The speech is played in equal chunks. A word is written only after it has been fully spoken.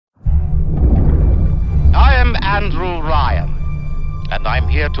and I'm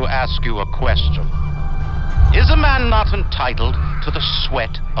here to ask you a question. Is a man not entitled to the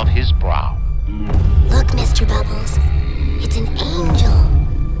sweat of his brow? Look, Mr. Bubbles. It's an angel.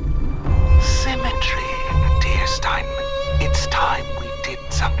 Symmetry, dear Steinman. It's time we did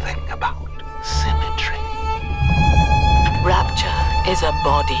something about symmetry. Rapture is a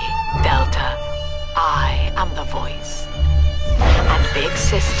body, Delta. I am the voice. And Big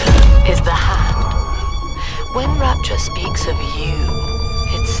Sister is the hand. When Rapture speaks of you,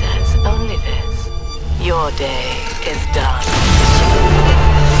 it says only this. Your day is done.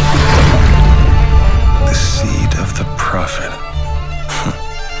 The seed of the prophet.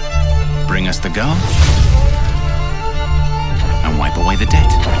 Bring us the girl and wipe away the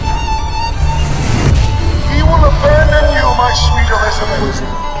debt. He will abandon you, my sweet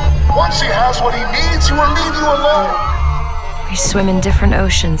Elizabeth. Once he has what he needs, he will leave you alone. We swim in different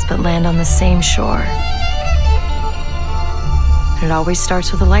oceans but land on the same shore. It always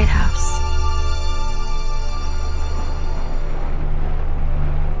starts with a lighthouse.